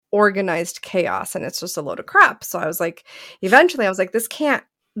organized chaos and it's just a load of crap. So I was like, eventually I was like, this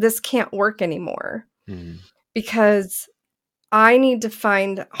can't work anymore because I need to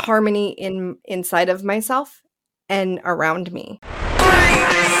find harmony inside of myself and around me.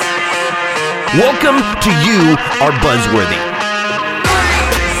 Welcome to You Are Buzzworthy.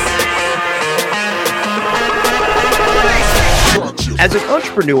 As an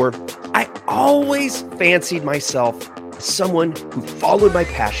entrepreneur, I always fancied myself as someone who followed my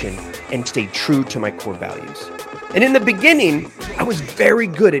passion and stayed true to my core values. And in the beginning, I was very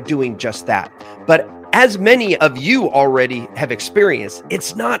good at doing just that. But as many of you already have experienced,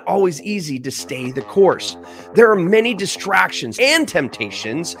 it's not always easy to stay the course. There are many distractions and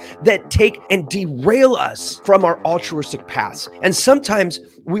temptations that take and derail us from our altruistic paths. And sometimes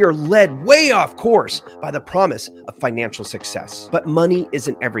we are led way off course by the promise of financial success. But money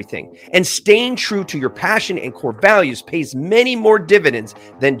isn't everything. And staying true to your passion and core values pays many more dividends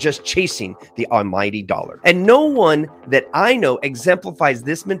than just chasing the almighty dollar. And no one that I know exemplifies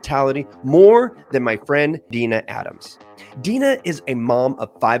this mentality more than my friend Dena Adams. Dena is a mom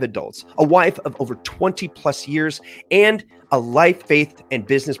of 5 adults, a wife of over 20 plus years, and a life, faith, and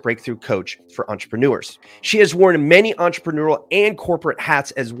business breakthrough coach for entrepreneurs. She has worn many entrepreneurial and corporate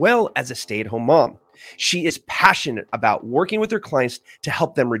hats as well as a stay-at-home mom. She is passionate about working with her clients to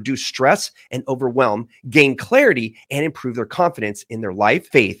help them reduce stress and overwhelm, gain clarity, and improve their confidence in their life,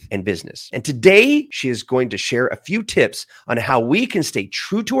 faith, and business. And today, she is going to share a few tips on how we can stay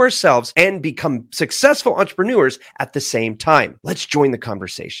true to ourselves and become successful entrepreneurs at the same time. Let's join the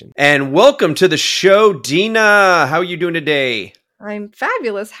conversation. And welcome to the show, Dena. How are you doing today? I'm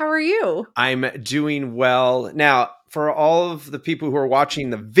fabulous. How are you? I'm doing well. Now, for all of the people who are watching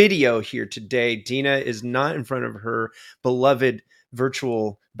the video here today, Dena is not in front of her beloved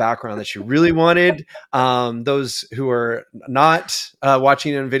virtual background that she really wanted. Those who are not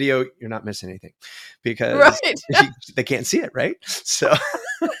watching on video, you're not missing anything because they can't see it, right? So,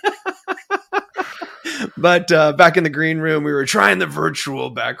 but back in the green room, we were trying the virtual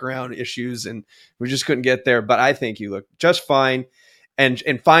background issues and we just couldn't get there. But I think you look just fine.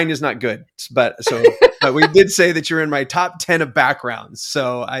 And fine is not good, but we did say that you're in my top 10 of backgrounds.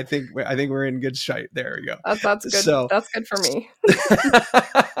 So I think we're in good shape. There we go. That's good. So, that's good for me.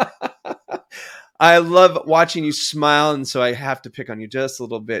 I love watching you smile, and so I have to pick on you just a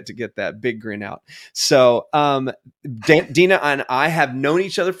little bit to get that big grin out. So Dena and I have known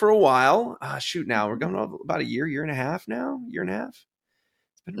each other for a while. Now we're going on about a year and a half now. Year and a half.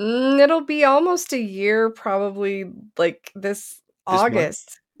 It'll be almost a year, probably like this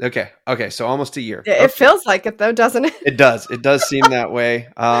August. Okay. So almost a year. Yeah, it feels like it though, doesn't it? It does seem that way.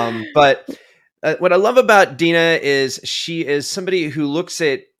 But what I love about Dena is she is somebody who looks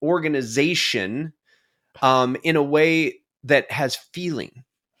at organization in a way that has feeling.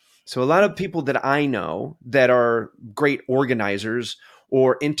 So a lot of people that I know that are great organizers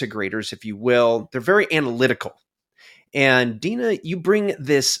or integrators, if you will, they're very analytical. And Dena, you bring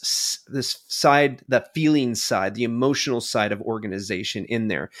this side, the feeling side, the emotional side of organization in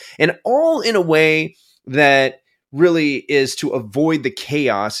there, and all in a way that really is to avoid the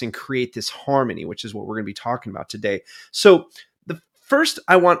chaos and create this harmony, which is what we're going to be talking about today. So the first,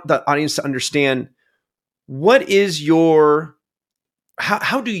 I want the audience to understand, what is your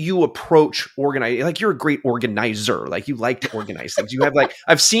how do you approach organize? Like, you're a great organizer. Like, you like to organize things. You have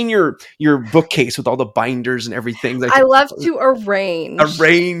I've seen your bookcase with all the binders and everything. Like, I love to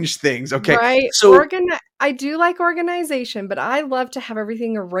arrange things. Okay. Right. So I do like organization, but I love to have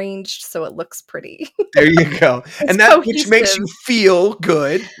everything arranged so it looks pretty. There you go. And that cohesive, which makes you feel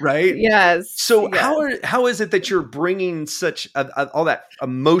good, right? Yes. So how is it that you're bringing such all that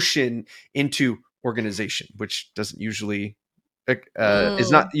emotion into organization, which doesn't usually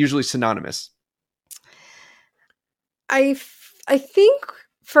is not usually synonymous? I think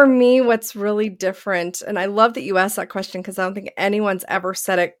for me, what's really different, and I love that you asked that question because I don't think anyone's ever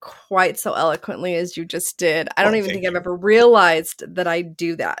said it quite so eloquently as you just did. I don't even think I've ever realized that I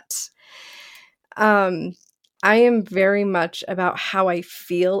do that. I am very much about how I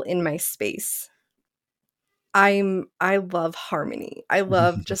feel in my space. I love harmony. I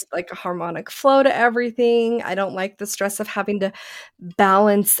love just like a harmonic flow to everything. I don't like the stress of having to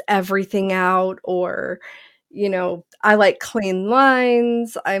balance everything out, or, I like clean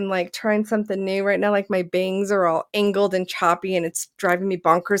lines. I'm like trying something new right now. Like, my bangs are all angled and choppy and it's driving me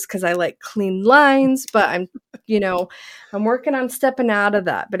bonkers because I like clean lines, but I'm working on stepping out of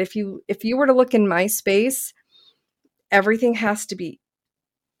that. But if you were to look in my space, everything has to be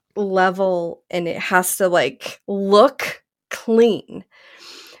level and it has to look clean.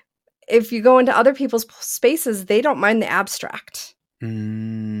 If you go into other people's spaces, they don't mind the abstract.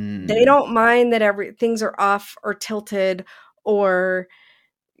 They don't mind that things are off or tilted or,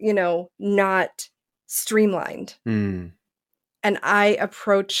 not streamlined. Mm. And I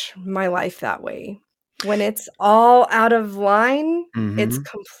approach my life that way. When it's all out of line, it's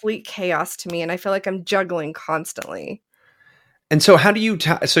complete chaos to me. And I feel like I'm juggling constantly. And so how do you,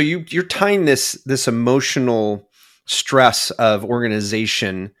 you're tying this emotional stress of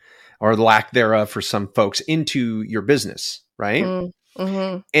organization or lack thereof for some folks into your business, right?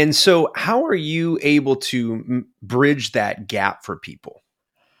 Mm-hmm. And so how are you able to bridge that gap for people?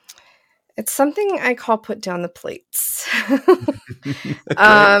 It's something I call put down the plates.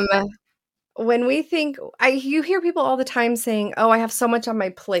 Okay. When we think, you hear people all the time saying, "Oh, I have so much on my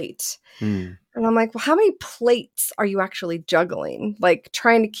plate." Mm. And I'm like, well, how many plates are you actually juggling? Like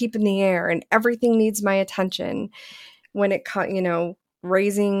trying to keep in the air and everything needs my attention when it,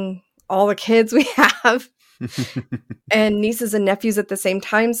 raising all the kids we have and nieces and nephews at the same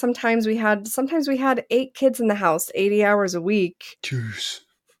time. Sometimes we had 8 kids in the house, 80 hours a week. Jeez.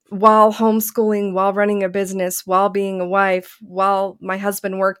 While homeschooling, while running a business, while being a wife, while my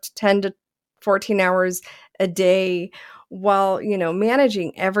husband worked 10 to 14 hours a day, while,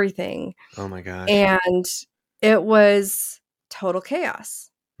 managing everything. Oh my gosh. And it was total chaos.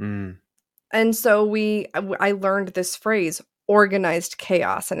 Mm. And so I learned this phrase, organized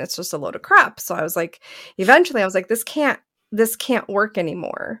chaos, and it's just a load of crap. So eventually I was like, this can't work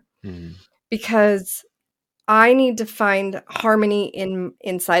anymore because I need to find harmony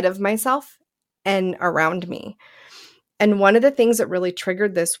inside of myself and around me. And one of the things that really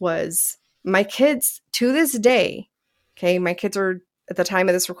triggered this was my kids to this day. Okay. My kids are at the time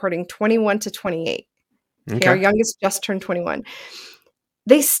of this recording, 21 to 28. Okay. Our youngest just turned 21.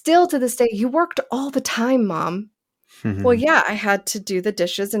 They still to this day, you worked all the time, Mom. Well, yeah, I had to do the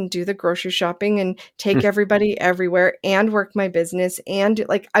dishes and do the grocery shopping and take everybody everywhere and work my business. And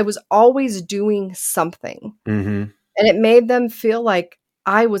I was always doing something. And it made them feel like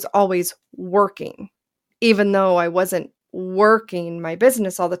I was always working, even though I wasn't working my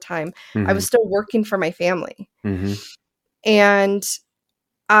business all the time. I was still working for my family. And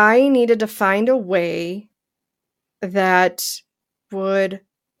I needed to find a way that would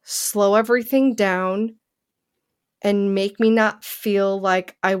slow everything down and make me not feel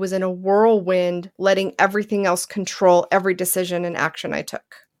like I was in a whirlwind, letting everything else control every decision and action I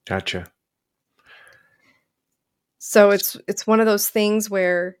took. Gotcha. So it's one of those things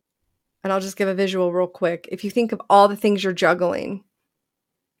where, and I'll just give a visual real quick. If you think of all the things you're juggling,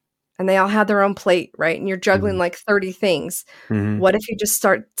 and they all had their own plate, right? And you're juggling like 30 things. What if you just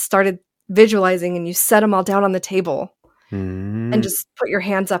started visualizing and you set them all down on the table and just put your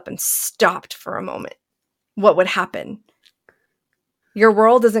hands up and stopped for a moment? What would happen? Your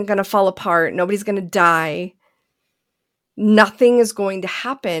world isn't going to fall apart. Nobody's going to die. Nothing is going to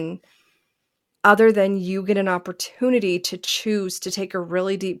happen other than you get an opportunity to choose to take a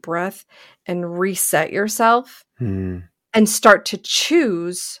really deep breath and reset yourself and start to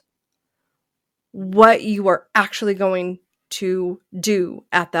choose what you are actually going to do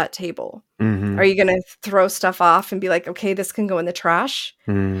at that table. Are you going to throw stuff off and be like, okay, this can go in the trash?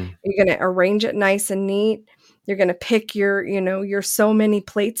 You're going to arrange it nice and neat. You're going to pick your so many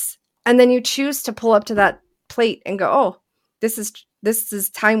plates. And then you choose to pull up to that plate and go, oh, this is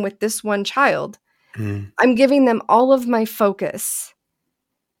time with this one child. I'm giving them all of my focus.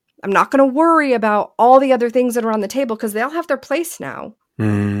 I'm not going to worry about all the other things that are on the table because they all have their place now.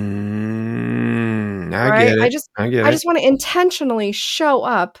 I get it. I just want to intentionally show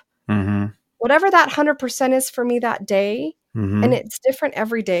up. Whatever that 100% is for me that day, and it's different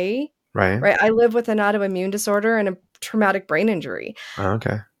every day. Right. I live with an autoimmune disorder and a traumatic brain injury.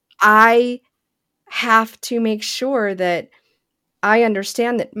 Okay. I have to make sure that I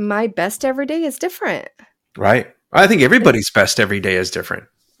understand that my best every day is different. Right. I think everybody's best every day is different.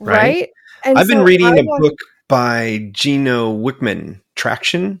 Right. And I've been reading a book by Gino Wickman,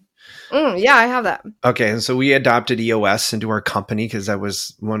 Traction. Yeah, I have that. Okay. And so we adopted EOS into our company because that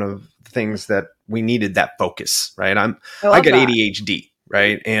was one of the things that we needed, that focus. Right. I got ADHD.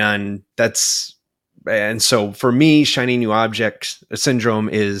 Right. And so for me, shiny new object syndrome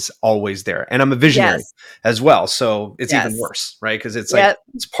is always there. And I'm a visionary as well. So it's even worse. Right. Because it's like,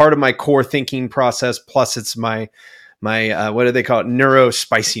 it's part of my core thinking process. Plus it's my what do they call it?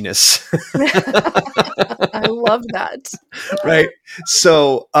 Neurospiciness. I love that. Right.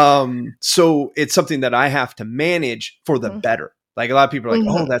 So it's something that I have to manage for the better. Like a lot of people are like,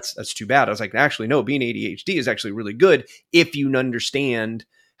 oh, that's too bad. I was like, actually, no, being ADHD is actually really good if you understand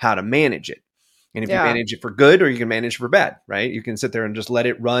how to manage it. And if you manage it for good or you can manage it for bad, right? You can sit there and just let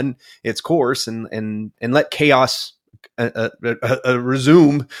it run its course and let chaos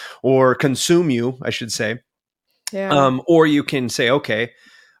resume or consume you, I should say. Yeah. Or you can say, okay,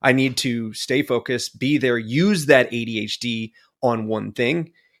 I need to stay focused, be there, use that ADHD on one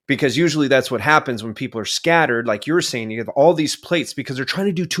thing, because usually that's what happens when people are scattered. Like you were saying, you have all these plates because they're trying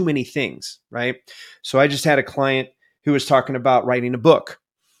to do too many things, right? So I just had a client who was talking about writing a book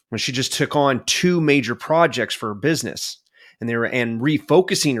when she just took on 2 major projects for her business, and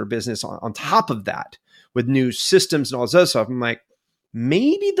refocusing her business on top of that with new systems and all this other stuff. I'm like,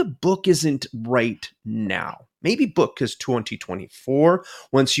 maybe the book isn't right now. Maybe book is 2024.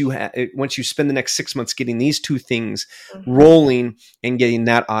 Once you spend the next 6 months getting these 2 things rolling and getting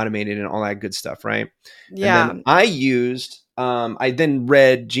that automated and all that good stuff, right? Yeah. And then I then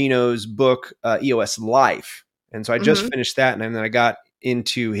read Gino's book, EOS Life. And so I just finished that, and then I got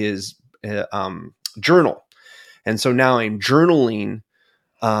into his journal. And so now I'm journaling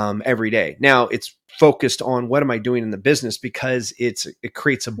every day. Now it's focused on what am I doing in the business, because it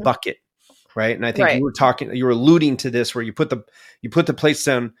creates a bucket, right? And I think you were alluding to this, where you put the plates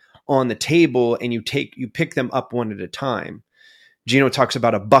down on the table and you pick them up one at a time. Gino talks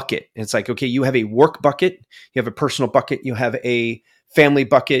about a bucket. It's like, okay, you have a work bucket, you have a personal bucket, you have a family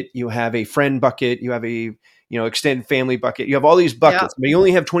bucket, you have a friend bucket, you have a extended family bucket. You have all these buckets, but you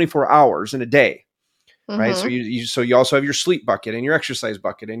only have 24 hours in a day. Right. So you also have your sleep bucket and your exercise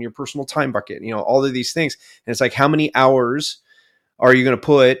bucket and your personal time bucket, all of these things. And it's like, how many hours are you going to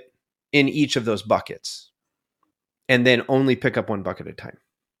put in each of those buckets? And then only pick up one bucket at a time.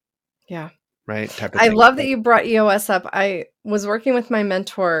 Yeah. Right. Type of I thing. love that you brought EOS up. I was working with my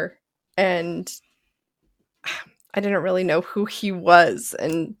mentor, and I didn't really know who he was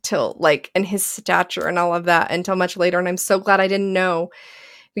until and his stature and all of that until much later. And I'm so glad I didn't know,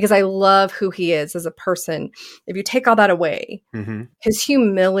 because I love who he is as a person. If you take all that away, his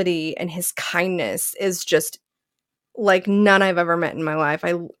humility and his kindness is just like none I've ever met in my life.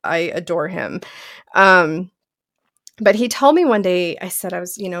 I adore him. But he told me one day, I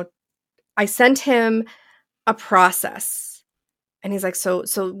sent him a process. And he's like, so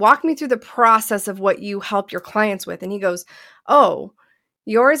walk me through the process of what you help your clients with. And he goes, oh,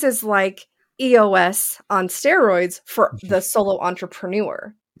 yours is like EOS on steroids for the solo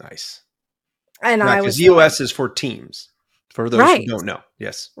entrepreneur. Nice. And I was EOS is for teams. For those who don't know.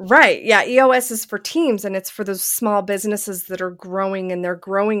 Yes. Right. Yeah. EOS is for teams, and it's for those small businesses that are growing, and they're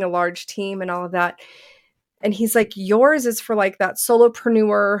growing a large team and all of that. And he's like, yours is for like that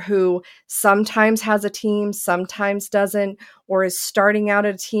solopreneur who sometimes has a team, sometimes doesn't, or is starting out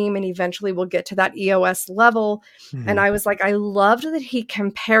at a team and eventually will get to that EOS level. And I was like, I loved that he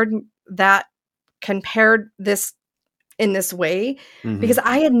compared this in this way, because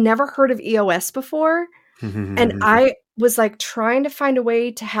I had never heard of EOS before. And I was like trying to find a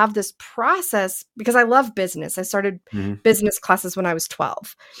way to have this process, because I love business. I started business classes when I was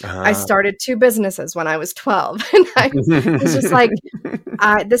 12. I started 2 businesses when I was 12. And I was just like,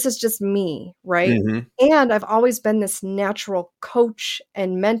 this is just me, right? And I've always been this natural coach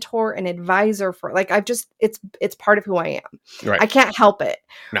and mentor and advisor for it's part of who I am. Right. I can't help it.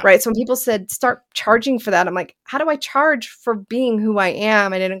 No. Right. So when people said start charging for that, I'm like, how do I charge for being who I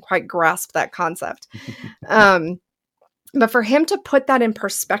am? I didn't quite grasp that concept. But for him to put that in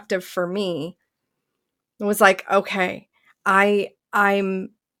perspective for me, it was like, okay, I'm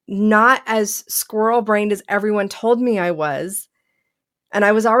not as squirrel brained as everyone told me I was. And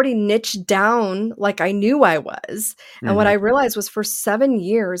I was already niched down like I knew I was. And what I realized was, for 7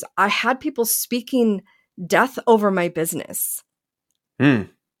 years, I had people speaking death over my business.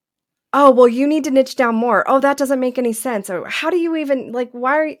 Oh, well, you need to niche down more. Oh, that doesn't make any sense. Or how do you even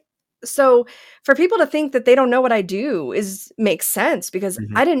why are you? So for people to think that they don't know what I do makes sense, because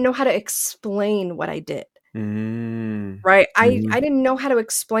I didn't know how to explain what I did. Right. I didn't know how to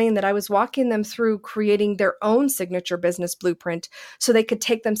explain that I was walking them through creating their own signature business blueprint so they could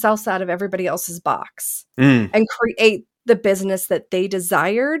take themselves out of everybody else's box and create the business that they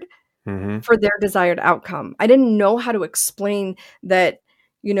desired for their desired outcome. I didn't know how to explain that,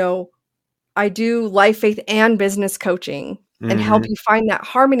 I do life, faith, and business coaching and help you find that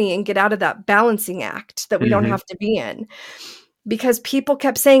harmony and get out of that balancing act that we don't have to be in, because people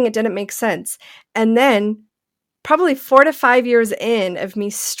kept saying it didn't make sense. And then probably 4 to 5 years in of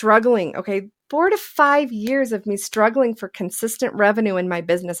me struggling, 4 to 5 years of me struggling for consistent revenue in my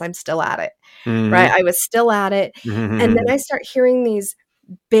business, I'm still at it, right? I was still at it. And then I start hearing these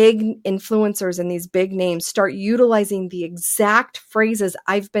big influencers and these big names start utilizing the exact phrases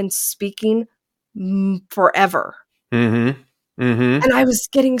I've been speaking forever. And I was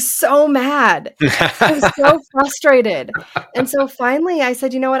getting so mad. I was so frustrated. And so finally I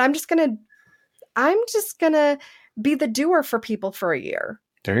said, you know what, I'm just going to be the doer for people for a year.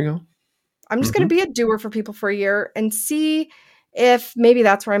 There you go. I'm just going to be a doer for people for a year and see if maybe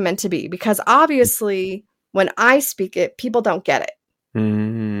that's where I'm meant to be. Because obviously, when I speak it, people don't get it.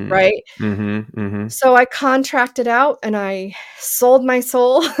 Mm-hmm. Right? Mm-hmm. Mm-hmm. So I contracted out and I sold my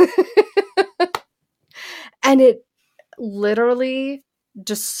soul. And it literally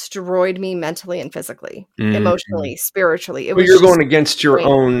destroyed me mentally and physically, emotionally, spiritually. It Well, was you're just going against your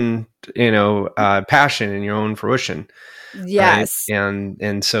draining. own, passion and your own fruition. Right. Yes.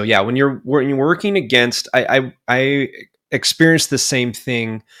 And so, yeah, when you're working against, I experienced the same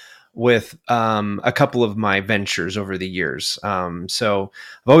thing with a couple of my ventures over the years. So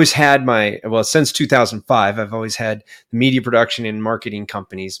I've always had since 2005, I've always had media production and marketing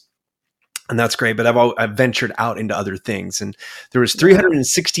companies. And that's great, but I've ventured out into other things, and there was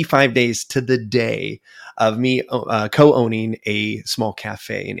 365 days to the day of me co-owning a small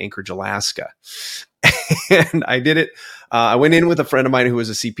cafe in Anchorage, Alaska, and I did it. I went in with a friend of mine who was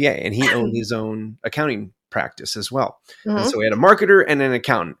a CPA, and he owned his own accounting practice as well. And so we had a marketer and an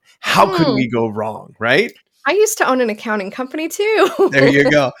accountant. How could we go wrong, right? I used to own an accounting company too. There you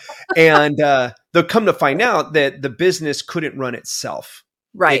go. And they'll come to find out that the business couldn't run itself.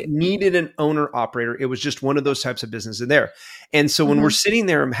 Right. It needed an owner operator. It was just one of those types of businesses there. And so when we're sitting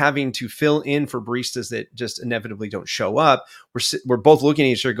there and having to fill in for baristas that just inevitably don't show up, we're both looking at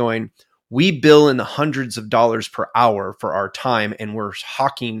each other going, we bill in the hundreds of dollars per hour for our time. And we're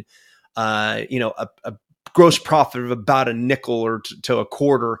hawking, a gross profit of about a nickel or to a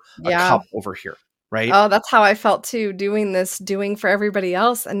quarter a cup over here. Right. Oh, that's how I felt too, doing for everybody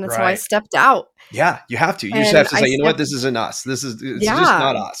else. And that's why I stepped out. Yeah, you have to. You just have to say, you know what, this isn't us. It's just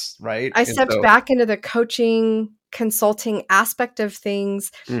not us. Right. I stepped back into the coaching, consulting aspect of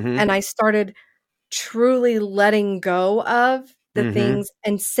things. And I started truly letting go of the things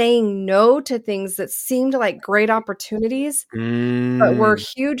and saying no to things that seemed like great opportunities, but were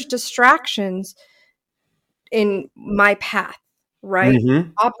huge distractions in my path. Right?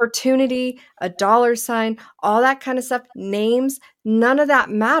 Opportunity, a dollar sign, all that kind of stuff, names, none of that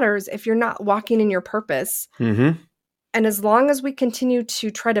matters if you're not walking in your purpose. And as long as we continue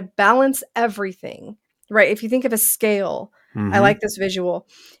to try to balance everything, right? If you think of a scale, I like this visual.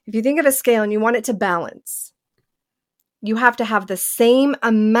 If you think of a scale and you want it to balance, you have to have the same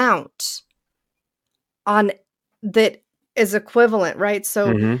amount on that is equivalent, right? So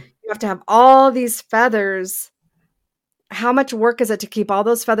you have to have all these feathers. How much work is it to keep all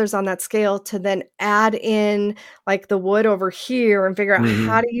those feathers on that scale to then add in like the wood over here and figure out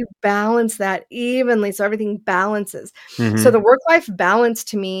how do you balance that evenly so everything balances? So the work-life balance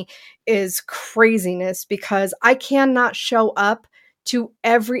to me is craziness because I cannot show up to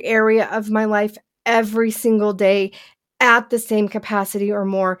every area of my life every single day at the same capacity or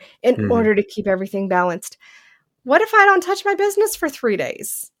more in order to keep everything balanced. What if I don't touch my business for 3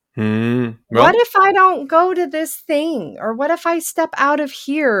 days? What if I don't go to this thing? Or what if I step out of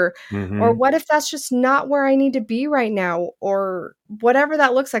here? Or what if that's just not where I need to be right now? Or whatever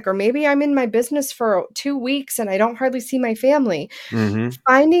that looks like. Or maybe I'm in my business for 2 weeks and I don't hardly see my family.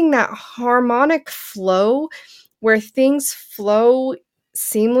 Finding that harmonic flow where things flow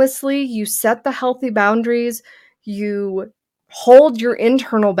seamlessly, you set the healthy boundaries, you hold your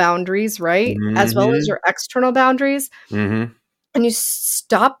internal boundaries, right? As well as your external boundaries. And you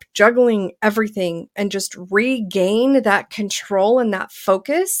stop juggling everything and just regain that control and that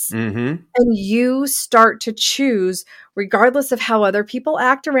focus. And you start to choose, regardless of how other people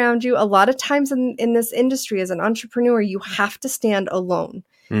act around you. A lot of times in this industry as an entrepreneur, you have to stand alone.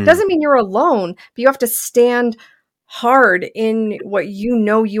 Doesn't mean you're alone, but you have to stand hard in what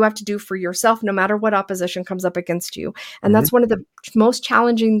you have to do for yourself, no matter what opposition comes up against you. And that's one of the most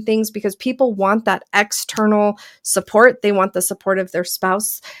challenging things because people want that external support. They want the support of their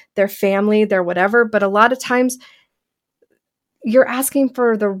spouse, their family, their whatever. But a lot of times you're asking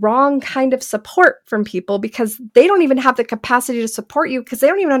for the wrong kind of support from people because they don't even have the capacity to support you because they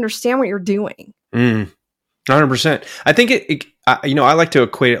don't even understand what you're doing. 100%. I think I like to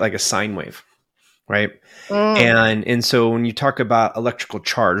equate it like a sine wave. Right. And so when you talk about electrical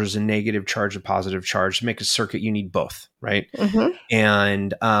charge, there's a negative charge, a positive charge. To make a circuit, you need both. Right.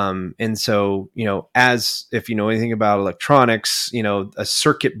 And so, as if you know anything about electronics, a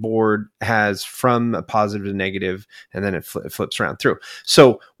circuit board has from a positive to negative, and then it flips around through.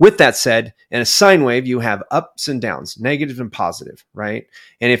 So with that said, in a sine wave, you have ups and downs, negative and positive. Right.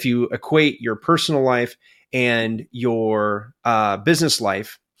 And if you equate your personal life and your business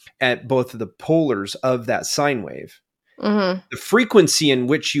life at both of the polars of that sine wave, the frequency in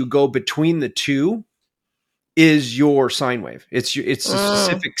which you go between the two is your sine wave. It's the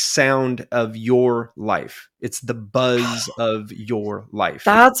specific sound of your life. It's the buzz of your life.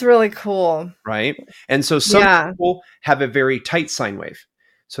 That's really cool. Right? And so some people have a very tight sine wave.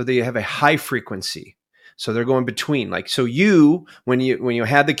 So they have a high frequency. So they're going between, like, so you, when you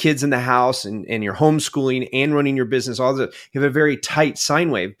had the kids in the house and you're homeschooling and running your business, all that, you have a very tight sine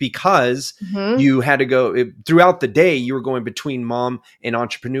wave because you had to go throughout the day. You were going between mom and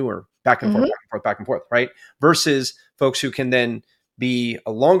entrepreneur, back and forth, back and forth, back and forth, right? Versus folks who can then be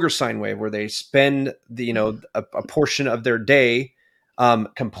a longer sine wave where they spend a portion of their day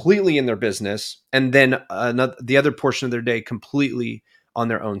completely in their business, and then the other portion of their day completely on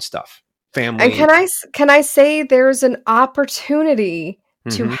their own stuff. Family. And can I say there's an opportunity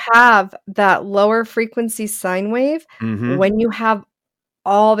to have that lower frequency sine wave when you have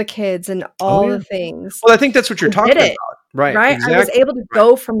all the kids and all the things. Well, I think that's what you're talking about. Right. Exactly. I was able to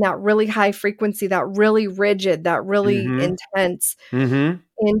go from that really high frequency, that really rigid, that really intense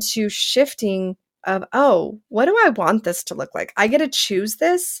into shifting of, what do I want this to look like? I get to choose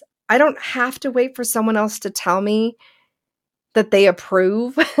this. I don't have to wait for someone else to tell me that they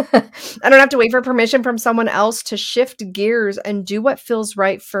approve. I don't have to wait for permission from someone else to shift gears and do what feels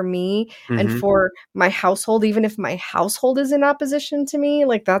right for me and for my household, even if my household is in opposition to me,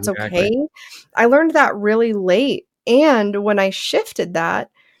 like that's okay. I learned that really late. And when I shifted that,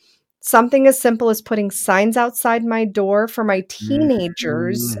 something as simple as putting signs outside my door for my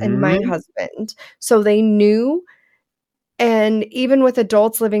teenagers and my husband, so they knew. And even with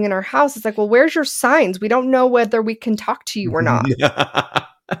adults living in our house, it's like, well, where's your signs? We don't know whether we can talk to you or not.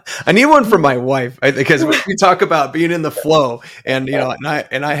 I need one for my wife because we talk about being in the flow, and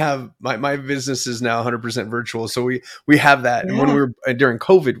I have my business is now 100% virtual, so we have that. And when we were during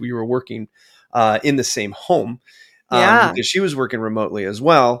COVID, we were working in the same home because she was working remotely as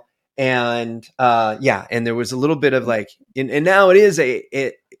well. And and there was a little bit of like, and now it is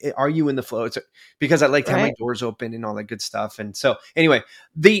are you in the flow? It's because I like to have my doors open and all that good stuff. And so anyway,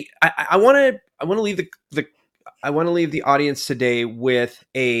 I want to leave the audience today with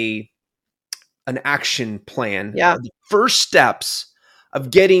an action plan. Yeah. The first steps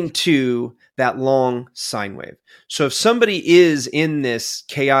of getting to that long sine wave. So if somebody is in this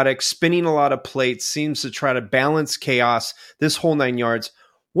chaotic, spinning a lot of plates, seems to try to balance chaos, this whole 9 yards,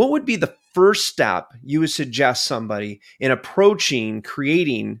 what would be the first step you would suggest somebody in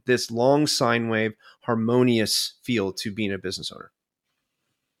creating this long sine wave, harmonious feel to being a business owner?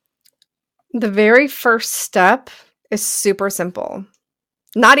 The very first step is super simple.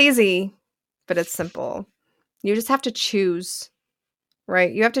 Not easy, but it's simple. You just have to choose,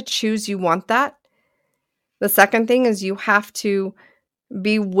 right? You have to choose you want that. The second thing is you have to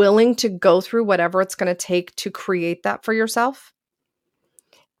be willing to go through whatever it's going to take to create that for yourself.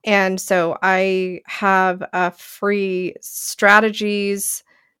 And so I have free strategies.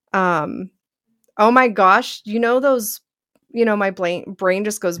 Oh my gosh, those, my brain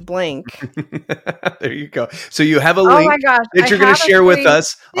just goes blank. There you go. So you have a link that you're going to share with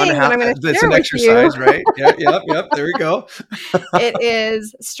us on how that's an exercise, right? Yep. There we go. It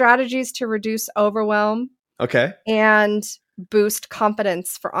is strategies to reduce overwhelm. Okay. And boost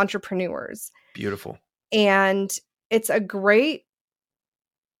confidence for entrepreneurs. Beautiful. And it's a great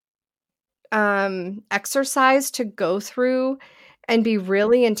exercise to go through and be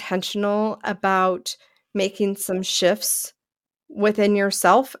really intentional about making some shifts within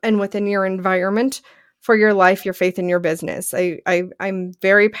yourself and within your environment for your life, your faith, and your business. I'm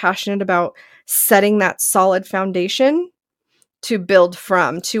very passionate about setting that solid foundation to build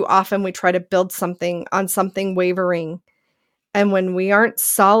from. Too often we try to build something on something wavering. And when we aren't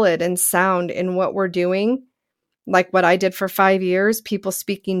solid and sound in what we're doing, like what I did for 5 years, people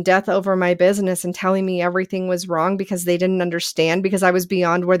speaking death over my business and telling me everything was wrong because they didn't understand, because I was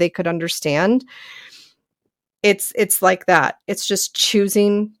beyond where they could understand. It's like that. It's just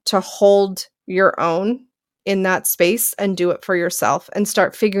choosing to hold your own in that space and do it for yourself and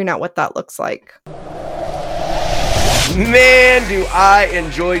start figuring out what that looks like. Man, do I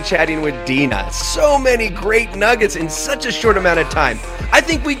enjoy chatting with Dena. So many great nuggets in such a short amount of time. I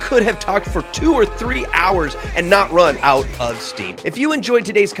think we could have talked for 2 or 3 hours and not run out of steam. If you enjoyed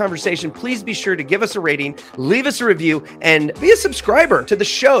today's conversation, please be sure to give us a rating, leave us a review, and be a subscriber to the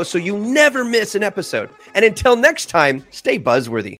show so you never miss an episode. And until next time, stay buzzworthy.